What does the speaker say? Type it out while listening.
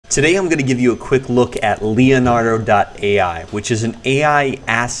Today I'm going to give you a quick look at Leonardo.ai, which is an AI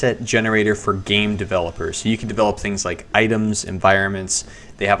asset generator for game developers. So you can develop things like items, environments.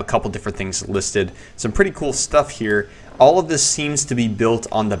 They have a couple different things listed. Some pretty cool stuff here. All of this seems to be built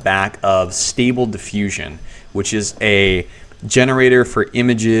on the back of Stable Diffusion, which is a generator for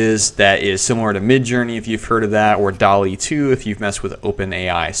images that is similar to Midjourney, if you've heard of that, or DALL-E 2 if you've messed with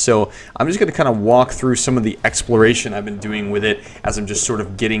OpenAI. So I'm just going to kind of walk through some of the exploration I've been doing with it as I'm just sort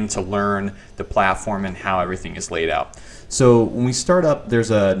of getting to learn the platform and how everything is laid out. So when we start up, there's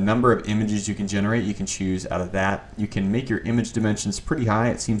a number of images you can generate. You can choose out of that. You can make your image dimensions pretty high.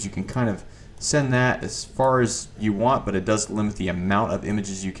 It seems you can kind of send that as far as you want, but it does limit the amount of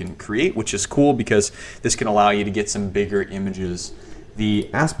images you can create, which is cool because this can allow you to get some bigger images. The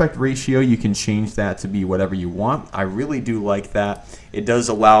aspect ratio, you can change that to be whatever you want. I really do like that. It does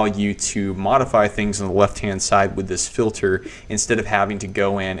allow you to modify things on the left-hand side with this filter instead of having to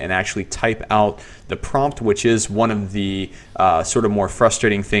go in and actually type out the prompt, which is one of the sort of more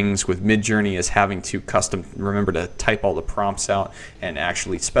frustrating things with Midjourney, is having to remember to type all the prompts out and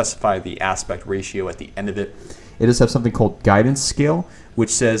actually specify the aspect ratio at the end of it. It does have something called guidance scale, which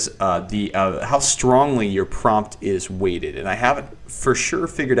says how strongly your prompt is weighted. And I haven't for sure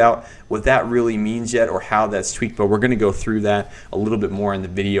figured out what that really means yet or how that's tweaked, but we're going to go through that a little bit more in the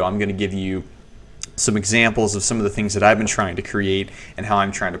video. I'm going to give you some examples of some of the things that I've been trying to create and how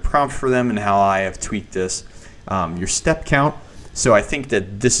I'm trying to prompt for them and how I have tweaked this. Your step count. So I think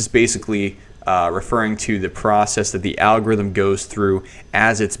that this is basically referring to the process that the algorithm goes through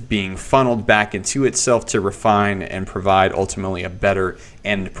as it's being funneled back into itself to refine and provide ultimately a better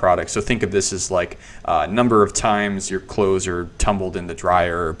end product. So think of this as like number of times your clothes are tumbled in the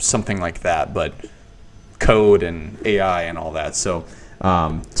dryer or something like that, but code and AI and all that. So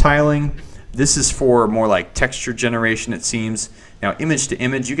tiling, this is for more like texture generation, it seems. Now image to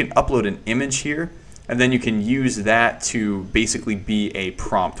image, you can upload an image here, and then you can use that to basically be a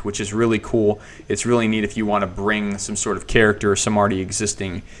prompt, which is really cool. It's really neat if you want to bring some sort of character or some already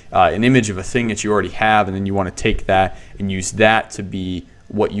existing an image of a thing that you already have, and then you want to take that and use that to be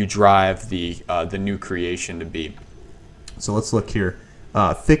what you drive the new creation to be. So let's look here.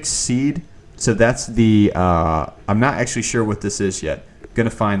 Fixed seed. So that's the I'm not actually sure what this is yet. Gonna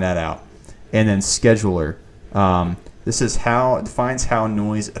find that out. And then scheduler. This is it defines how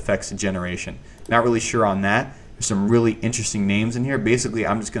noise affects the generation. Not really sure on that. There's some really interesting names in here. Basically,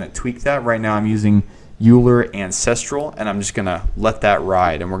 I'm just going to tweak that. Right now, I'm using Euler Ancestral, and I'm just going to let that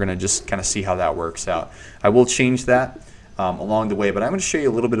ride, and we're going to just kind of see how that works out. I will change that along the way, but I'm going to show you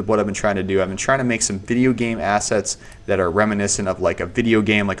a little bit of what I've been trying to do. I've been trying to make some video game assets that are reminiscent of like a video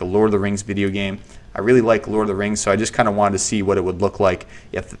game, like a Lord of the Rings video game. I really like Lord of the Rings, so I just kind of wanted to see what it would look like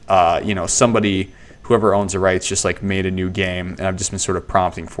if whoever owns the rights just like made a new game, and I've just been sort of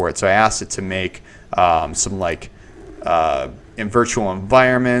prompting for it. So I asked it to make some like in virtual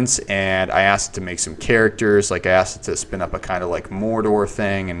environments, and I asked it to make some characters. Like I asked it to spin up a kind of like Mordor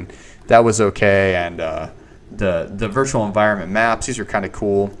thing, and that was okay. And the virtual environment maps, these are kind of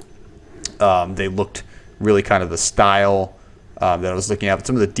cool. They looked really kind of the style that I was looking at, but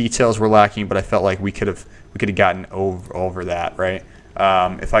some of the details were lacking. But I felt like we could have gotten over that, right?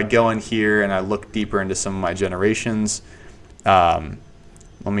 If I go in here and I look deeper into some of my generations, let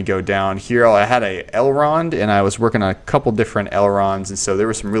me go down here. I had a Elrond, and I was working on a couple different Elronds, and so there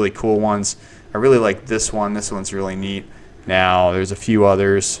were some really cool ones. I really like this one. This one's really neat. Now there's a few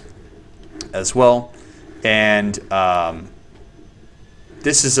others as well, and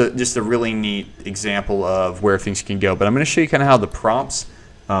this is just a really neat example of where things can go. But I'm going to show you kind of how the prompts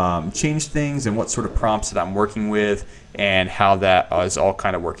change things and what sort of prompts that I'm working with and how that is all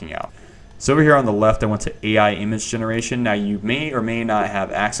kind of working out. So over here on the left, I went to AI image generation. Now you may or may not have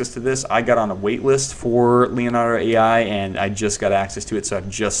access to this. I got on a wait list for Leonardo.ai, and I just got access to it, so I've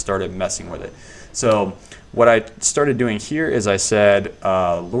just started messing with it. So what I started doing here is I said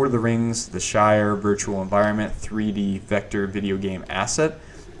Lord of the Rings, The Shire, virtual environment, 3D vector video game asset,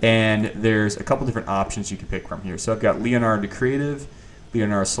 and there's a couple different options you can pick from here. So I've got Leonardo Creative,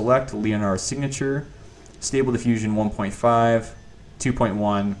 Leonardo Select, Leonardo Signature, Stable Diffusion 1.5,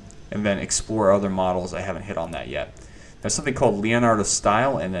 2.1, and then explore other models. I haven't hit on that yet. There's something called Leonardo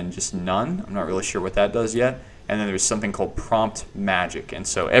Style, and then just none. I'm not really sure what that does yet. And then there's something called Prompt Magic. And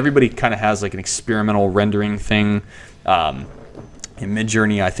so everybody kind of has like an experimental rendering thing. In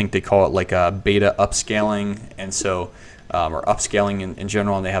Midjourney, I think they call it like a beta upscaling, and so or upscaling in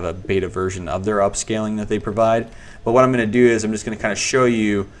general, and they have a beta version of their upscaling that they provide. But what I'm going to do is I'm just going to kind of show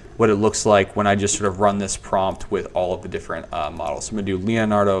you what it looks like when I just sort of run this prompt with all of the different models. So I'm going to do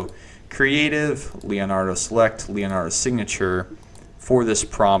Leonardo Creative, Leonardo Select, Leonardo Signature, for this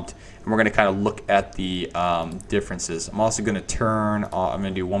prompt, and we're going to kind of look at the differences. I'm also going to turn on, I'm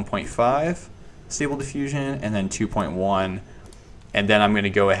going to do 1.5 Stable Diffusion and then 2.1, and then I'm going to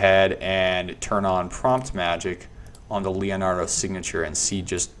go ahead and turn on Prompt Magic on the Leonardo signature and see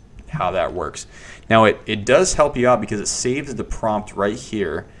just how that works. Now it does help you out because it saves the prompt right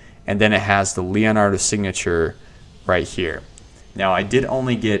here, and then it has the Leonardo signature right here. Now I did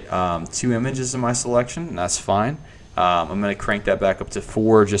only get 2 images in my selection, and that's fine. I'm going to crank that back up to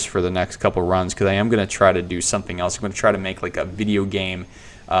 4 just for the next couple runs, because I am going to try to do something else. I'm going to try to make like a video game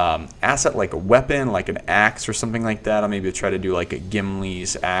asset, like a weapon, like an axe or something like that. I'll maybe try to do like a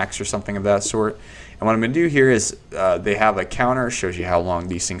Gimli's axe or something of that sort. And what I'm going to do here is they have a counter, shows you how long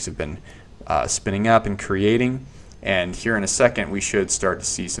these things have been spinning up and creating. And here in a second we should start to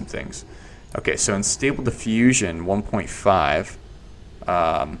see some things. Okay, so in Stable Diffusion 1.5,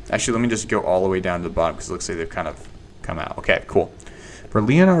 actually let me just go all the way down to the bottom because it looks like they've kind of come out. Okay, cool. For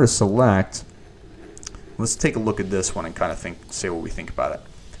Leonardo Select, let's take a look at this one and kind of say what we think about it.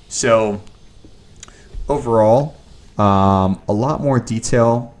 So overall, a lot more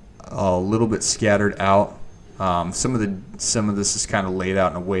detail, a little bit scattered out. Some of this is kind of laid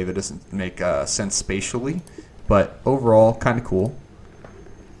out in a way that doesn't make sense spatially, but overall kind of cool.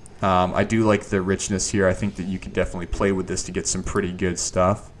 I do like the richness here. I think that you could definitely play with this to get some pretty good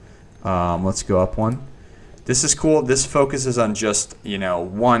stuff. Let's go up one. This is cool. This focuses on just, you know,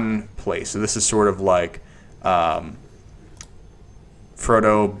 one place. So this is sort of like Frodo,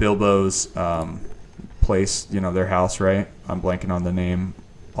 Bilbo's place, you know, their house, right? I'm blanking on the name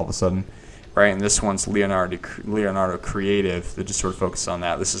all of a sudden, right? And this one's Leonardo Creative that just sort of focuses on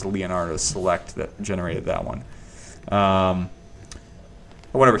that. This is Leonardo Select that generated that one. I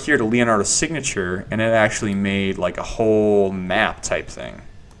went over here to Leonardo Signature, and it actually made like a whole map type thing.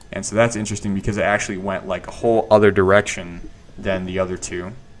 And so that's interesting because it actually went like a whole other direction than the other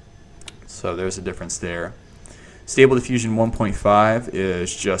two. So there's a difference there. Stable Diffusion 1.5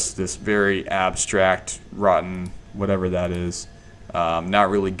 is just this very abstract, rotten, whatever that is. Not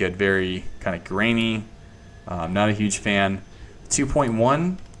really good, very kind of grainy. Not a huge fan.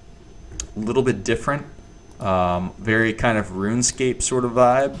 2.1, a little bit different. Very kind of RuneScape sort of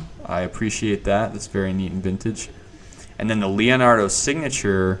vibe. I appreciate that. That's very neat and vintage. And then the Leonardo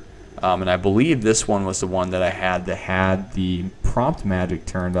Signature, and I believe this one was the one that I had that had the prompt magic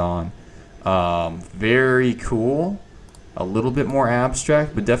turned on. Very cool. A little bit more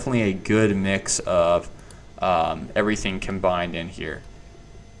abstract, but definitely a good mix of everything combined in here.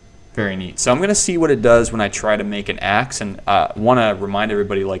 Very neat. So I'm going to see what it does when I try to make an axe, and want to remind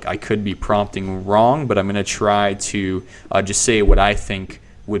everybody, like, I could be prompting wrong, but I'm going to try to just say what I think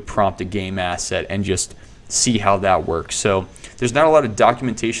would prompt a game asset and just see how that works. So there's not a lot of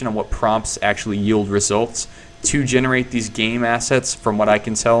documentation on what prompts actually yield results to generate these game assets from what I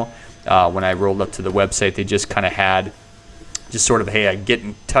can tell. When I rolled up to the website, they just kind of had just sort of, hey, I get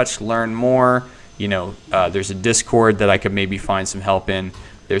in touch, learn more. You know, there's a Discord that I could maybe find some help in.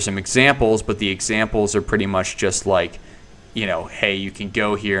 There's some examples, but the examples are pretty much just like, you know, hey, you can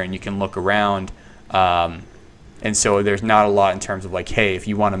go here and you can look around. And so there's not a lot in terms of like, hey, if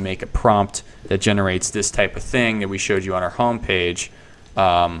you want to make a prompt that generates this type of thing that we showed you on our homepage,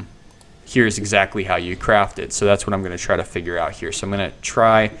 here's exactly how you craft it. So that's what I'm going to try to figure out here. So I'm going to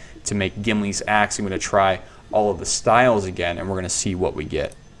try to make Gimli's axe. I'm going to try all of the styles again, and we're going to see what we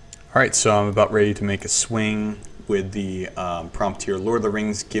get. All right, so I'm about ready to make a swing with the prompt here. Lord of the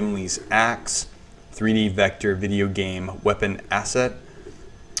Rings Gimli's axe, 3D vector video game weapon asset.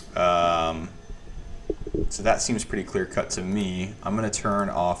 So that seems pretty clear cut to me. I'm going to turn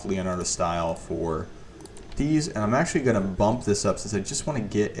off Leonardo style for these, and I'm actually going to bump this up since I just want to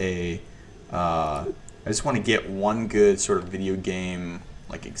get a I just want to get one good sort of video game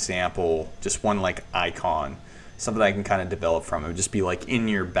like example, just one like icon, something I can kind of develop from. It would just be like in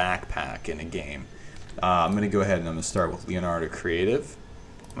your backpack in a game. I'm going to go ahead and I'm going to start with Leonardo Creative.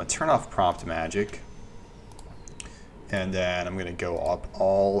 I'm going to turn off Prompt Magic, and then I'm going to go up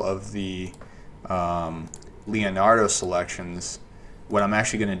all of the Leonardo selections. What I'm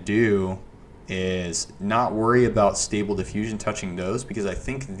actually going to do is not worry about Stable Diffusion touching those, because I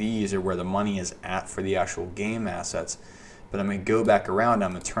think these are where the money is at for the actual game assets. But I'm going to go back around,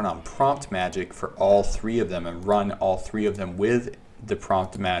 I'm going to turn on Prompt Magic for all three of them and run all three of them with the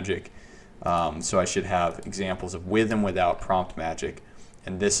Prompt Magic. So I should have examples of with and without Prompt Magic.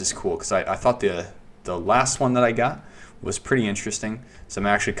 And this is cool because I thought the last one that I got was pretty interesting. So I'm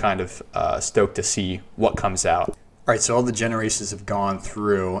actually kind of stoked to see what comes out. All right, so all the generations have gone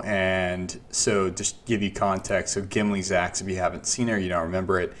through, and so just to give you context, so Gimli's axe, if you haven't seen it or you don't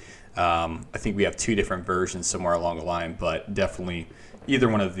remember it, I think we have 2 different versions somewhere along the line, but definitely either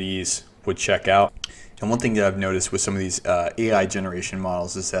one of these would check out. And one thing that I've noticed with some of these AI generation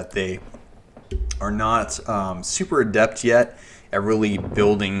models is that they are not super adept yet at really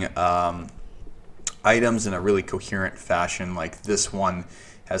building items in a really coherent fashion. Like this one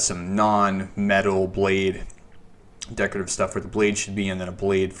has some non-metal blade decorative stuff where the blade should be, and then a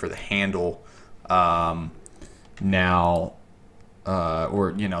blade for the handle. Or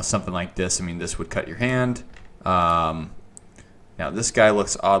you know, something like this. I mean, this would cut your hand. Now this guy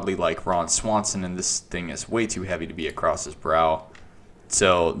looks oddly like Ron Swanson, and this thing is way too heavy to be across his brow.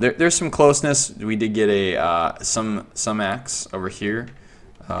 So there's some closeness. We did get a some axe over here.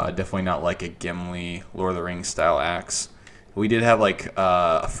 Definitely not like a Gimli Lord of the Rings style axe. We did have like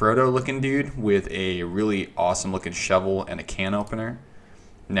a Frodo looking dude with a really awesome looking shovel and a can opener.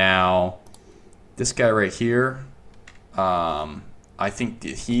 Now this guy right here, I think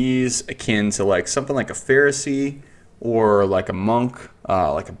that he's akin to like something like a Pharisee or like a monk,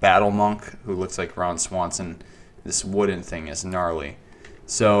 like a battle monk who looks like Ron Swanson. This wooden thing is gnarly.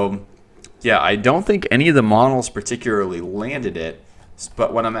 So yeah, I don't think any of the models particularly landed it,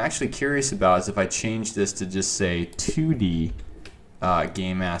 but what I'm actually curious about is if I change this to just say 2D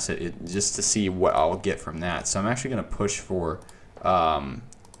game asset, just to see what I'll get from that. So I'm actually going to push for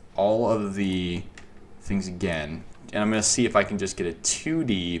all of the things again, and I'm going to see if I can just get a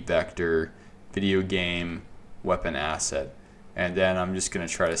 2D vector video game weapon asset, and then I'm just going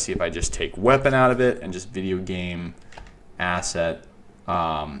to try to see if I just take weapon out of it and just video game asset,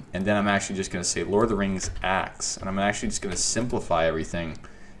 and then I'm actually just going to say Lord of the Rings axe, and I'm actually just going to simplify everything.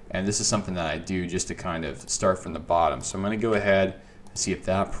 And this is something that I do just to kind of start from the bottom. So I'm going to go ahead and see if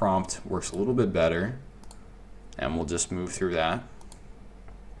that prompt works a little bit better, and we'll just move through that.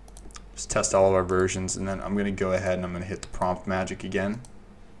 Just test all of our versions, and then I'm going to go ahead and I'm going to hit the prompt magic again,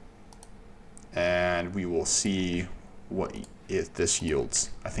 and we will see what this yields.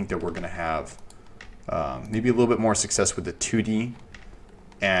 I think that we're going to have maybe a little bit more success with the 2D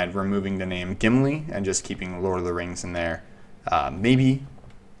and removing the name Gimli and just keeping Lord of the Rings in there. Maybe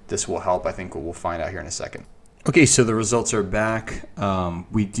this will help. I think we'll find out here in a second. Okay, so the results are back.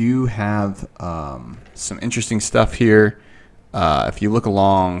 We do have some interesting stuff here. If you look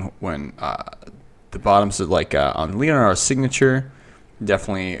along when the bottoms are like on Leonardo's signature,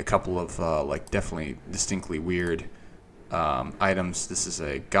 definitely a couple of like definitely distinctly weird items. This is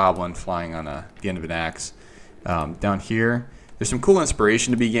a goblin flying on the end of an axe. Down here, there's some cool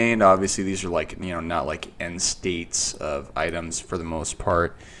inspiration to be gained. Obviously, these are like, you know, not like end states of items for the most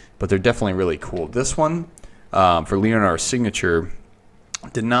part, but they're definitely really cool. This one for Leonardo's signature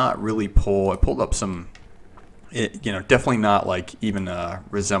did not really pull. I pulled up some. You know, definitely not like even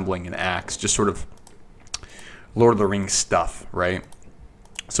resembling an axe, just sort of Lord of the Rings stuff, right?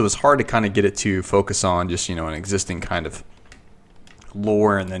 So it's hard to kind of get it to focus on just, you know, an existing kind of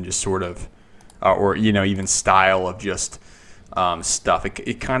lore, and then just sort of, or, you know, even style of just stuff.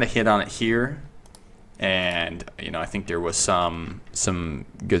 It kind of hit on it here, and, you know, I think there was some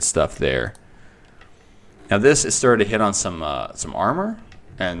good stuff there. Now this, it started to hit on some armor,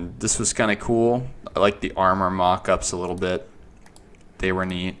 and this was kind of cool. I like the armor mock-ups a little bit. They were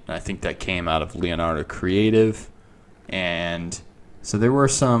neat, and I think that came out of Leonardo Creative. And so there were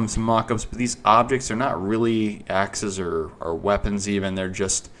some mock-ups, but these objects are not really axes or weapons even. They're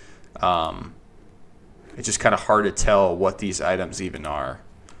just, it's just kind of hard to tell what these items even are.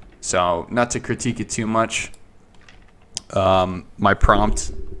 So not to critique it too much, my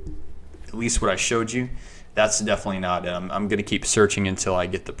prompt, at least what I showed you, that's definitely not it. I'm going to keep searching until I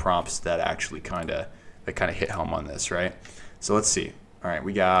get the prompts that actually kind of hit home on this, right? So let's see. All right,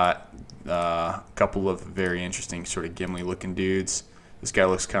 we got a couple of very interesting sort of Gimli looking dudes. This guy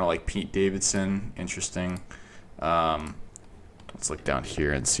looks kind of like Pete Davidson. Interesting. Let's look down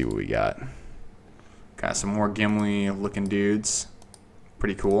here and see what we got. Got some more Gimli looking dudes.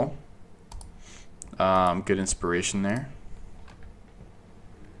 Pretty cool. Good inspiration there.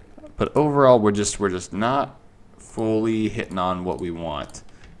 But overall, we're just not fully hitting on what we want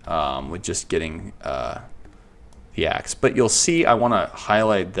with just getting the axe. But you'll see, I want to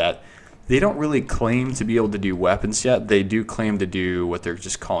highlight that they don't really claim to be able to do weapons yet. They do claim to do what they're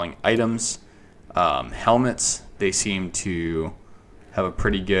just calling items. Helmets, they seem to have a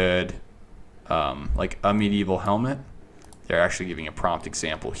pretty good, like a medieval helmet. They're actually giving a prompt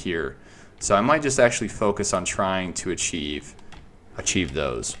example here. So I might just actually focus on trying to achieve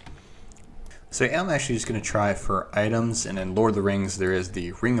those. So I'm actually just going to try for items, and in Lord of the Rings there is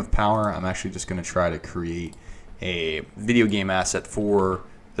the Ring of Power. I'm actually just going to try to create a video game asset for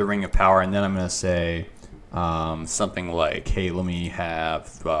the Ring of Power, and then I'm going to say something like, hey, let me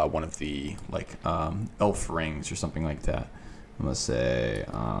have one of the like elf rings or something like that. I'm gonna say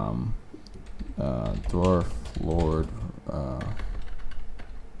dwarf lord.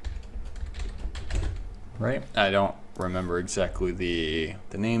 Right. I don't remember exactly the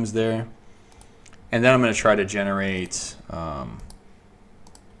names there. And then I'm going to try to generate a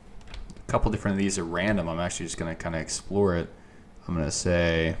couple different of these at random. I'm actually just going to kind of explore it. I'm going to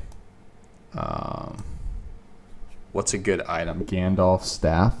say, what's a good item? Gandalf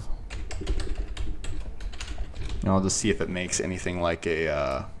staff. And I'll just see if it makes anything like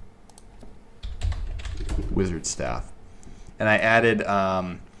a wizard staff. And I added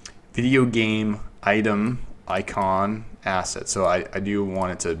video game item icon asset. So I do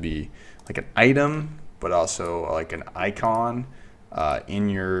want it to be like an item, but also like an icon in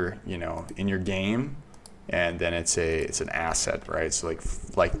your in your game, and then it's an asset, right? So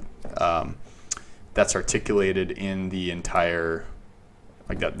like that's articulated in the entire,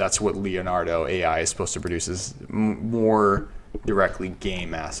 like that's what Leonardo.ai is supposed to produce, is more directly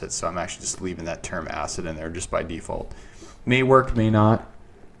game assets. So I'm actually just leaving that term asset in there just by default. May work, may not.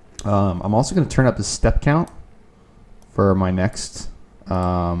 I'm also going to turn up the step count for my next.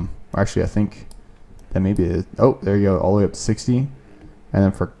 Actually, I think that maybe oh, there you go, all the way up to 60. And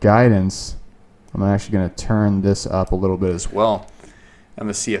then for guidance, I'm actually going to turn this up a little bit as well. I'm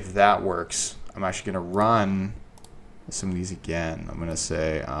going to see if that works. I'm actually going to run some of these again. I'm going to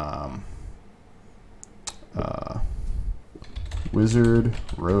say wizard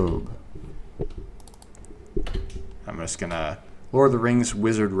robe. I'm just going to Lord of the Rings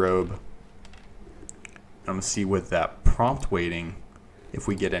wizard robe. I'm going to see with that prompt weighting if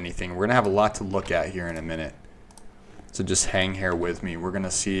we get anything. We're going to have a lot to look at here in a minute. So just hang here with me. We're going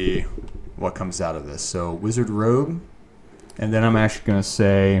to see what comes out of this. So wizard robe. And then I'm actually going to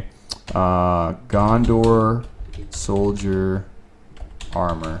say Gondor soldier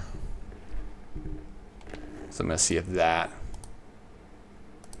armor. So I'm going to see if that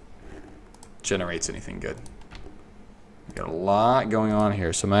generates anything good. We've got a lot going on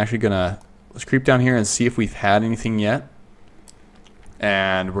here. So I'm actually going to, let's creep down here and see if we've had anything yet.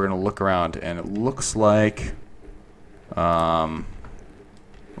 And we're going to look around, and it looks like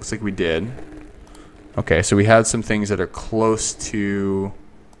we did. Okay, so we had some things that are close to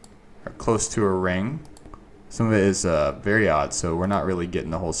a ring. Some of it is very odd, so we're not really getting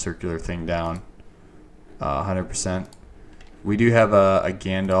the whole circular thing down 100%. We do have a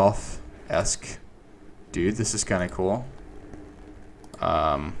Gandalf-esque dude. This is kind of cool.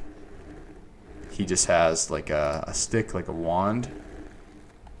 He just has like a stick, like a wand.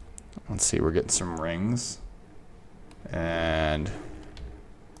 Let's see, we're getting some rings. And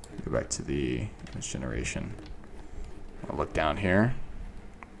go back to the image generation. I'll look down here.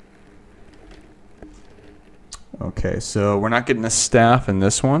 Okay, so we're not getting a staff in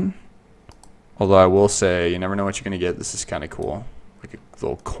this one. Although I will say, you never know what you're going to get. This is kind of cool. Like a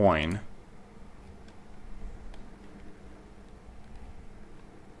little coin.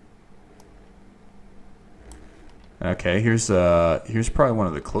 Okay, here's probably one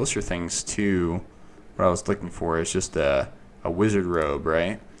of the closer things to what I was looking for. Is just a wizard robe,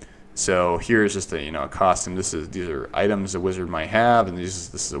 right? So here's just a costume. These are items a wizard might have, and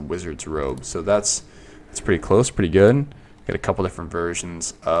this is a wizard's robe. So that's pretty close, pretty good. Got a couple different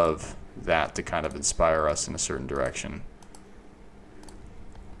versions of that to kind of inspire us in a certain direction.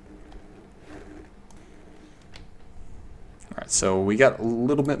 All right, so we got a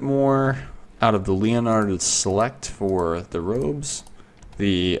little bit more out of the Leonardo select for the robes.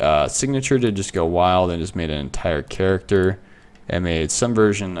 The signature did just go wild and just made an entire character. It made some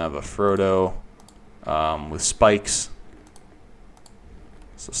version of a Frodo with spikes.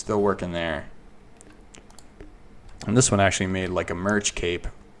 So still working there. And this one actually made like a merch cape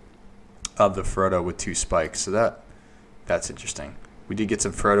of the Frodo with 2 spikes. So that's interesting. We did get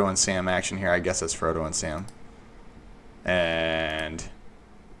some Frodo and Sam action here. I guess that's Frodo and Sam. And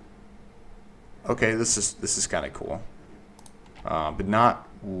okay, this is kind of cool, but not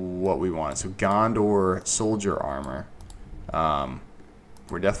what we want. So Gondor soldier armor.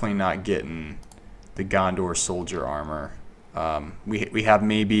 We're definitely not getting the Gondor soldier armor. We have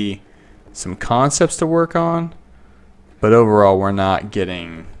maybe some concepts to work on, but overall we're not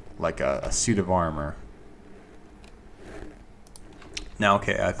getting like a suit of armor. Now,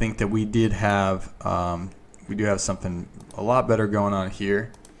 okay, I think that we do have something a lot better going on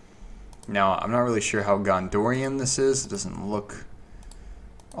here. Now, I'm not really sure how Gondorian this is. It doesn't look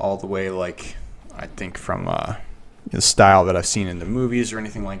all the way like, I think, from the style that I've seen in the movies or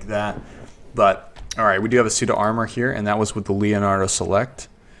anything like that. But, all right, we do have a suit of armor here, and that was with the Leonardo Select.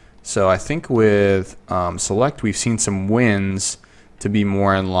 So I think with select, we've seen some wins to be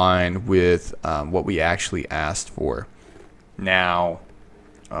more in line with what we actually asked for. Now,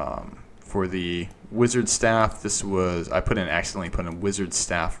 for the wizard staff, I accidentally put in wizard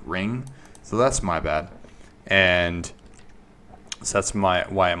staff ring, so that's my bad, and so that's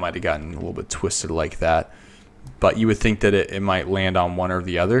why it might have gotten a little bit twisted like that. But you would think that it might land on one or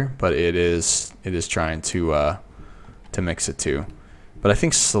the other, but it is trying to mix it too. But I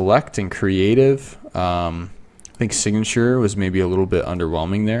think select and creative, I think signature was maybe a little bit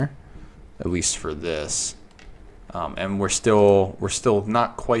underwhelming there, at least for this. And we're still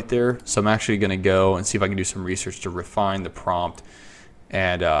not quite there, so I'm actually going to go and see if I can do some research to refine the prompt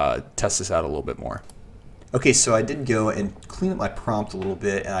and test this out a little bit more. Okay, so I did go and clean up my prompt a little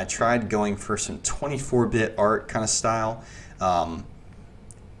bit, and I tried going for some 24-bit art kind of style,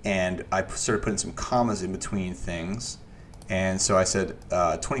 and I started putting some commas in between things. And so I said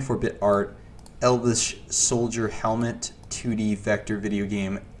 24-bit art, Elvish soldier helmet, 2D vector video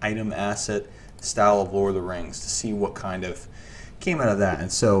game, item asset, style of Lord of the Rings, to see what kind of came out of that.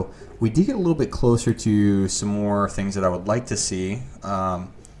 And so we did get a little bit closer to some more things that I would like to see.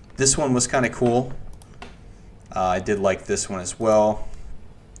 This one was kind of cool. I did like this one as well.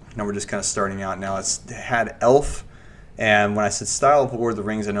 Now we're just kind of starting out now. It had elf, and when I said style of Lord of the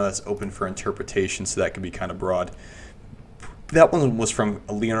Rings, I know that's open for interpretation, so that could be kind of broad. That one was from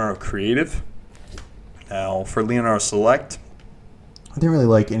Leonardo Creative. Now for Leonardo Select, I didn't really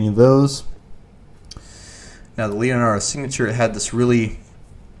like any of those. Now the Leonardo Signature, it had this really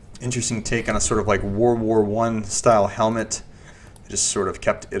interesting take on a sort of like World War I style helmet. It just sort of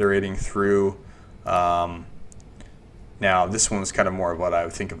kept iterating through. Now this one was kind of more of what I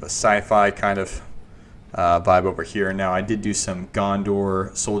would think of a sci-fi kind of vibe over here. Now I did do some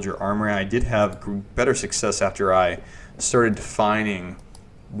Gondor soldier armor. I did have better success after I started defining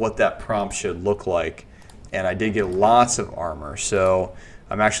what that prompt should look like, and I did get lots of armor. So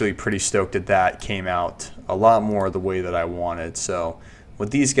I'm actually pretty stoked that came out a lot more the way that I wanted. So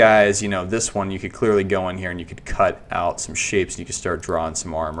with these guys, you know, this one you could clearly go in here and you could cut out some shapes and you could start drawing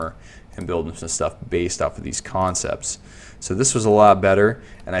some armor and building some stuff based off of these concepts. So this was a lot better,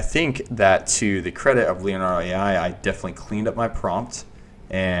 and I think that to the credit of Leonardo.ai, I definitely cleaned up my prompt,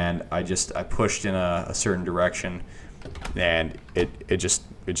 and I pushed in a certain direction, and it just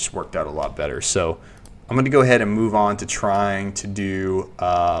worked out a lot better. So I'm going to go ahead and move on to trying to do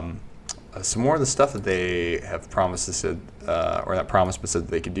some more of the stuff that they have promised to said, or that promise but said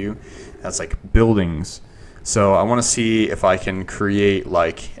that they could do. That's like buildings. So I want to see if I can create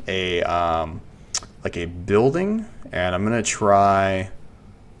like a building, and I'm going to try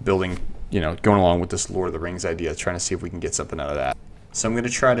building, you know, going along with this Lord of the Rings idea, trying to see if we can get something out of that. So I'm going to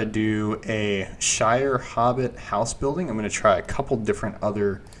try to do a Shire Hobbit house building. I'm going to try a couple different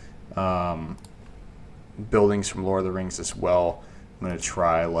other buildings from Lord of the Rings as well. I'm going to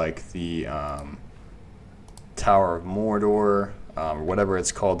try like the Tower of Mordor, or whatever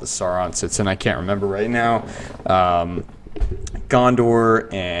it's called that Sauron sits in. I can't remember right now.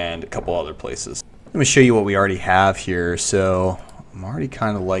 Gondor and a couple other places. Let me show you what we already have here. So I'm already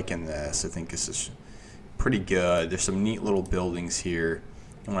kind of liking this. I think this is pretty good. There's some neat little buildings here.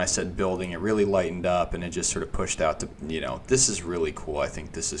 And when I said building, it really lightened up and it just sort of pushed out to, you know, this is really cool. I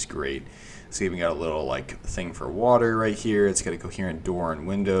think this is great. It's even got a little like thing for water right here. It's got a coherent door and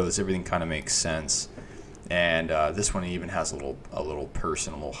windows. Everything kind of makes sense. And this one even has a little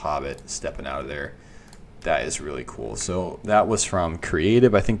person, a little hobbit stepping out of there. That is really cool. So that was from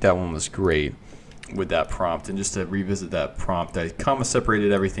Creative. I think that one was great with that prompt. And just to revisit that prompt, I comma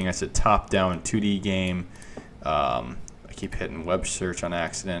separated everything. I said top down 2D game. I keep hitting web search on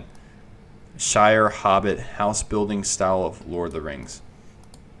accident. Shire Hobbit house building style of Lord of the Rings.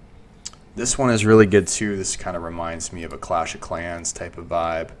 This one is really good too. This kind of reminds me of a Clash of Clans type of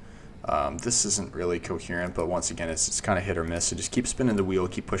vibe. This isn't really coherent, but once again, it's kind of hit or miss. So just keep spinning the wheel,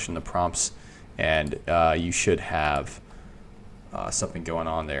 keep pushing the prompts, and you should have something going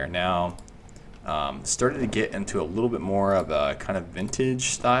on there. Now, started to get into a little bit more of a kind of vintage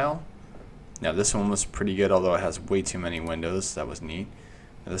style. Now this one was pretty good, although it has way too many windows. That was neat.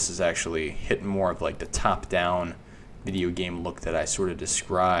 Now, this is actually hitting more of like the top-down video game look that I sort of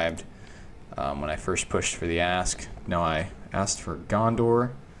described when I first pushed for the ask. Now I asked for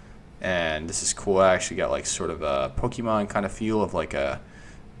Gondor, and this is cool. I actually got like sort of a Pokemon kind of feel of like a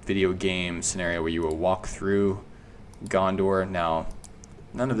video game scenario where you will walk through Gondor. Now,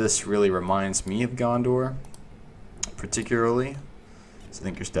 none of this really reminds me of Gondor particularly, so I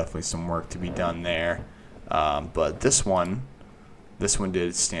think there's definitely some work to be done there. But this one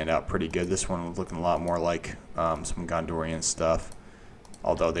did stand out pretty good. This one was looking a lot more like some Gondorian stuff.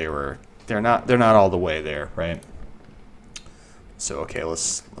 although they're not all the way there, right? So okay,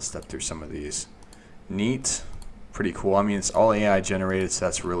 let's step through some of these. Neat, pretty cool. I mean, it's all AI generated, so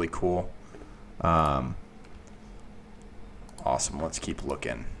that's really cool. Awesome. Let's keep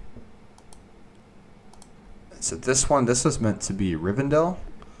looking. So this was meant to be Rivendell,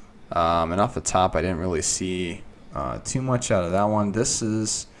 and off the top, I didn't really see too much out of that one. This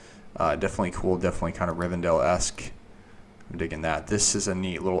is definitely cool, definitely kind of Rivendell-esque. I'm digging that. This is a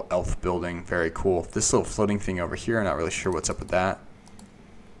neat little elf building, very cool. This little floating thing over here, I'm not really sure what's up with that.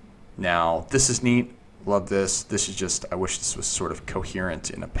 Now, this is neat. Love this. This is just, I wish this was sort of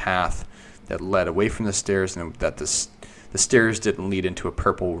coherent in a path that led away from the stairs, and that the stairs didn't lead into a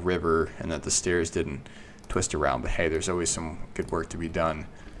purple river, and that the stairs didn't twist around. But hey, there's always some good work to be done.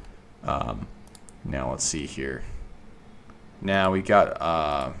 Now let's see here. Now we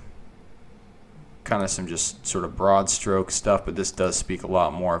got kind of some just sort of broad stroke stuff, but this does speak a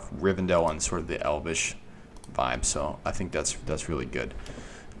lot more of Rivendell and sort of the elvish vibe. So I think that's really good.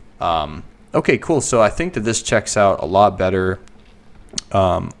 Okay, cool. So I think that this checks out a lot better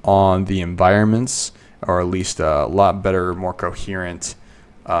on the environments, or at least a lot better, more coherent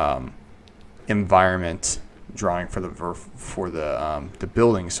environment drawing for the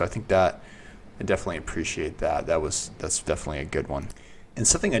building. So I think that I definitely appreciate that. That's definitely a good one. And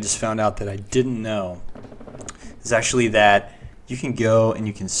something I just found out that I didn't know is actually that you can go and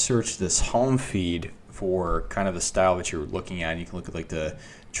you can search this home feed for kind of the style that you're looking at. You can look at like the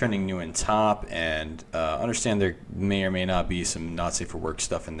trending new and top, and understand there may or may not be some not safe for work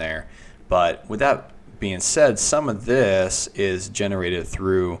stuff in there. But with that being said, some of this is generated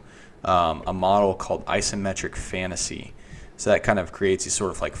through a model called isometric fantasy. So that kind of creates these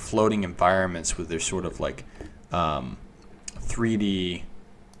sort of like floating environments with their sort of like 3D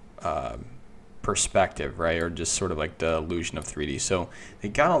perspective, right? Or just sort of like the illusion of 3D. So they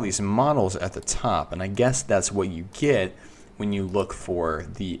got all these models at the top, and I guess that's what you get when you look for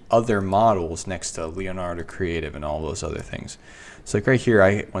the other models next to Leonardo Creative and all those other things. So like right here,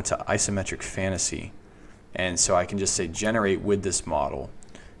 I went to isometric fantasy, and so I can just say generate with this model,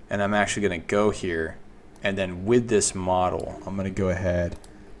 and I'm actually going to go here, and then with this model, I'm going to go ahead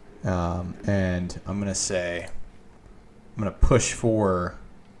and I'm going to say, I'm going to push for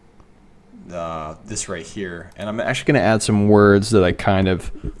this right here, and I'm actually going to add some words that I kind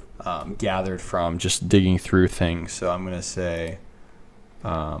of gathered from just digging through things. So I'm going to say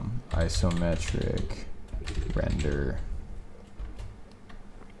isometric render.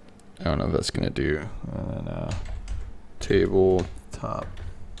 I don't know if that's going to do. And then table top.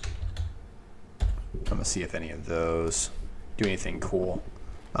 I'm going to see if any of those do anything cool.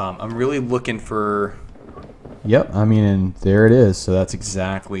 I'm really looking for. Yep, I mean, and there it is. So that's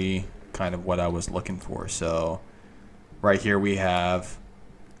exactly kind of what I was looking for. So right here we have,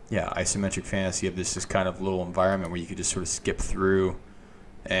 yeah, isometric fantasy of this kind of little environment where you could just sort of skip through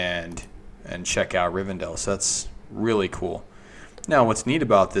and check out Rivendell. So that's really cool. Now what's neat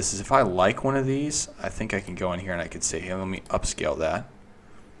about this is if I like one of these, I think I can go in here and I could say, hey, let me upscale that,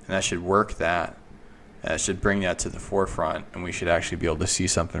 and that should work that. And it should bring that to the forefront, and we should actually be able to see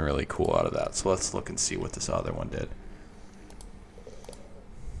something really cool out of that. So let's look and see what this other one did.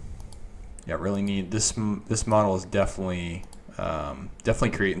 Yeah, really neat. This model is definitely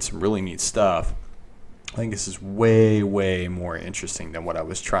creating some really neat stuff. I think this is way more interesting than what I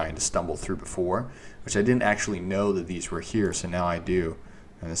was trying to stumble through before, which I didn't actually know that these were here, so now I do.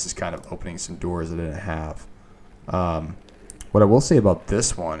 And this is kind of opening some doors that I didn't have. What I will say about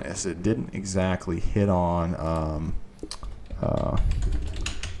this one is it didn't exactly hit on. I'm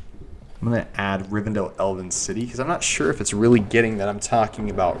going to add Rivendell Elven City, because I'm not sure if it's really getting that I'm talking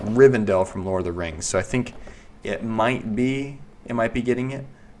about Rivendell from Lord of the Rings. So I think it might be getting it,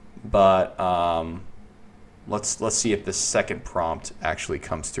 but let's see if the second prompt actually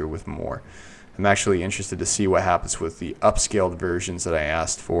comes through with more. I'm actually interested to see what happens with the upscaled versions that I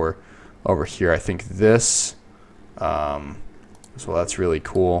asked for over here. I think this. So that's really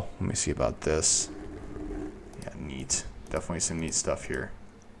cool. Let me see about this. Yeah, neat. Definitely some neat stuff here.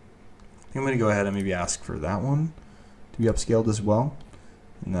 I think I'm going to go ahead and maybe ask for that one to be upscaled as well.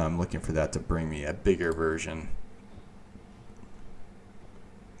 And I'm looking for that to bring me a bigger version.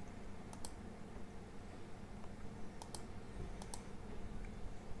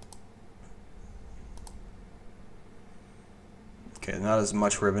 Okay, not as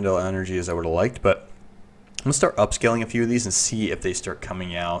much Rivendell energy as I would have liked, but I'm going to start upscaling a few of these and see if they start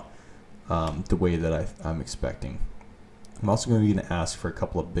coming out the way that I'm expecting. I'm also going to be ask for a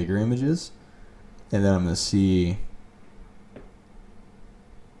couple of bigger images, and then I'm going to see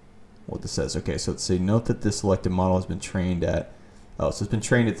what this says. Okay, so let's say, note that this selected model has been trained at Oh, so it's been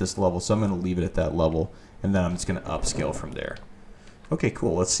trained at this level, so I'm going to leave it at that level, and then I'm just going to upscale from there. Okay,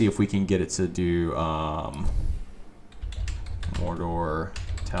 cool. Let's see if we can get it to do Mordor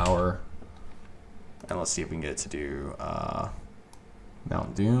Tower. And let's see if we can get it to do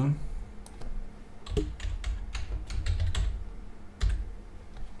Mount Doom.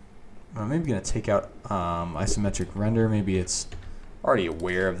 I'm maybe going to take out isometric render. Maybe it's already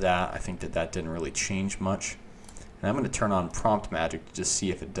aware of that. I think that didn't really change much. And I'm going to turn on prompt magic to just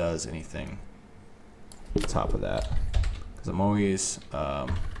see if it does anything on top of that. Because I'm always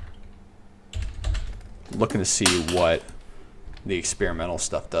looking to see what the experimental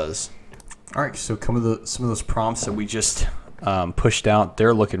stuff does. All right, so some of those prompts that we just pushed out,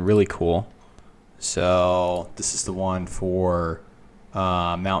 they're looking really cool. So this is the one for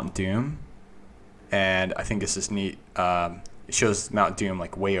Mount Doom, and I think this is neat. It shows Mount Doom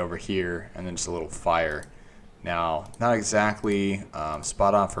like way over here, and then just a little fire. Now, not exactly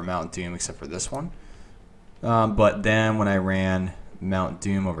spot on for Mount Doom except for this one, but then when I ran Mount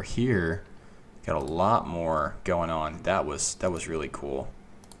Doom over here, got a lot more going on. That was really cool.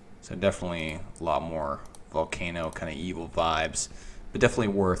 So definitely a lot more volcano kind of evil vibes, but definitely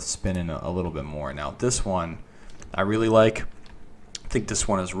worth spinning a little bit more. Now this one I really like. I think this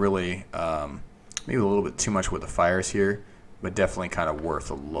one is really maybe a little bit too much with the fires here, but definitely kind of worth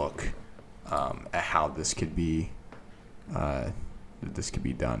a look at how this could be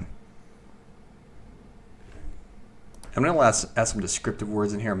done. I'm going to add some descriptive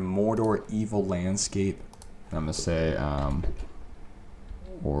words in here. Mordor evil landscape. And I'm going to say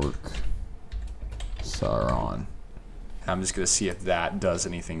Orc Sauron. I'm just going to see if that does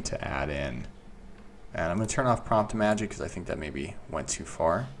anything to add in. And I'm going to turn off prompt magic because I think that maybe went too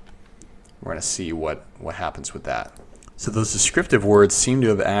far. We're going to see what happens with that. So those descriptive words seem to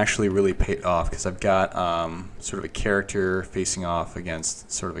have actually really paid off because I've got sort of a character facing off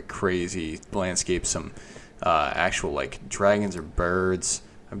against sort of a crazy landscape, some actual like dragons or birds.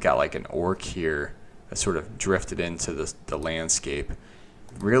 I've got like an orc here that sort of drifted into the landscape.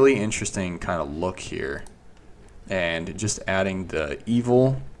 Really interesting kind of look here. And just adding the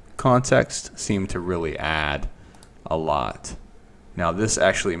evil context seemed to really add a lot. Now this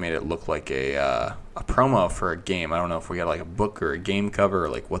actually made it look like a promo for a game. I don't know if we got like a book or a game cover or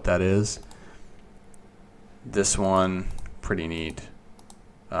like what that is. This one, pretty neat.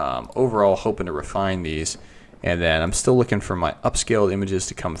 Overall, hoping to refine these. And then I'm still looking for my upscaled images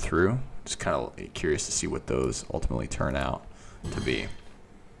to come through. Just kind of curious to see what those ultimately turn out to be.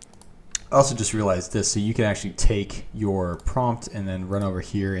 I also just realized this, so you can actually take your prompt and then run over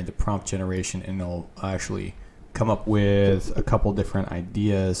here into prompt generation, and it'll actually come up with a couple different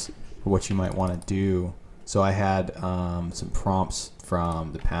ideas for what you might want to do. So I had some prompts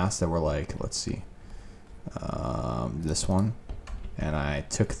from the past that were like, let's see, this one. And I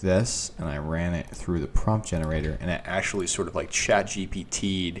took this and I ran it through the prompt generator, and it actually sort of like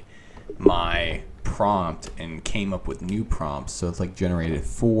ChatGPT'd my prompt and came up with new prompts. So it's like generated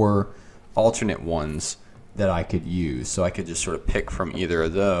 4 alternate ones that I could use. So I could just sort of pick from either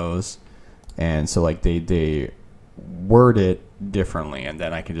of those. And so like they word it differently, and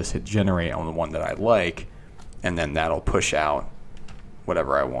then I can just hit generate on the one that I like, and then that'll push out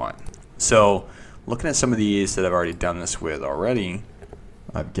whatever I want. So looking at some of these that I've already done this with already,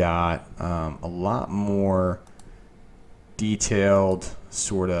 I've got a lot more detailed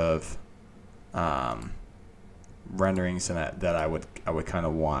sort of renderings that I would kind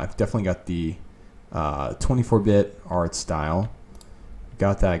of want. I've definitely got the 24-bit art style.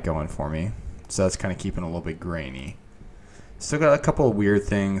 Got that going for me. So that's kind of keeping it a little bit grainy. Still got a couple of weird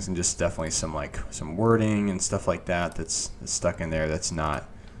things, and just definitely some wording and stuff like that that's stuck in there that's not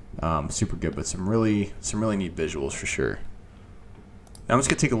super good, but some really neat visuals for sure. Now I'm just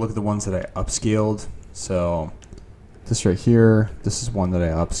gonna take a look at the ones that I upscaled. So this right here, this is one that I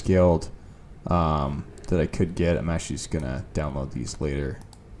upscaled that I could get. I'm actually just gonna download these later.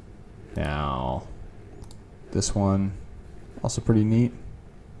 Now this one, also pretty neat.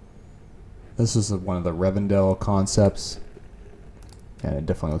 This is one of the Rivendell concepts, and it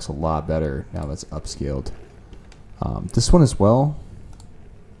definitely looks a lot better now that it's upscaled. This one as well.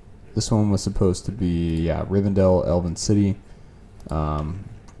 This one was supposed to be, yeah, Rivendell, Elven City.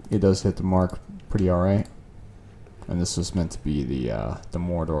 It does hit the mark pretty alright. And this was meant to be the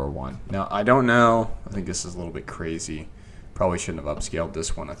Mordor one. Now, I don't know. I think this is a little bit crazy. Probably shouldn't have upscaled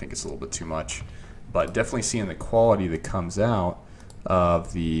this one. I think it's a little bit too much. But definitely seeing the quality that comes out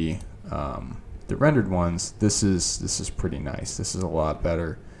of the rendered ones, this is pretty nice. This is a lot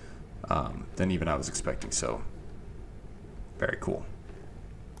better than even I was expecting. So, very cool.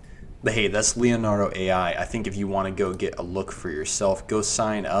 But hey, that's Leonardo.ai. I think if you want to go get a look for yourself, go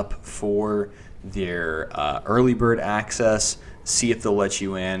sign up for their early bird access, see if they'll let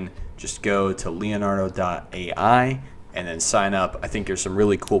you in. Just go to Leonardo.ai and then sign up. I think there's some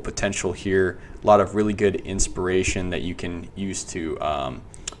really cool potential here, a lot of really good inspiration that you can use to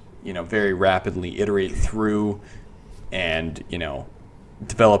very rapidly iterate through and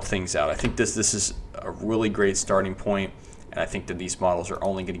develop things out. I think this is a really great starting point, and I think that these models are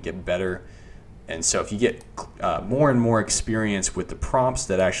only going to get better. And so if you get more and more experience with the prompts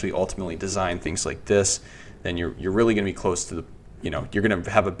that actually ultimately design things like this, then you're really going to be close to the, you're going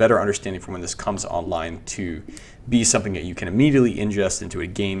to have a better understanding for when this comes online to be something that you can immediately ingest into a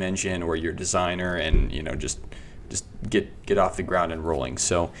game engine or your designer and just get off the ground and rolling.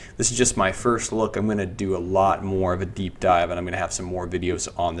 So this is just my first look. I'm going to do a lot more of a deep dive, and I'm going to have some more videos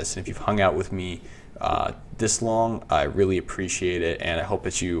on this. And if you've hung out with me this long, I really appreciate it, and I hope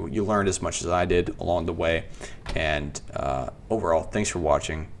that you learned as much as I did along the way. And overall, thanks for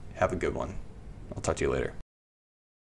watching. Have a good one. I'll talk to you later.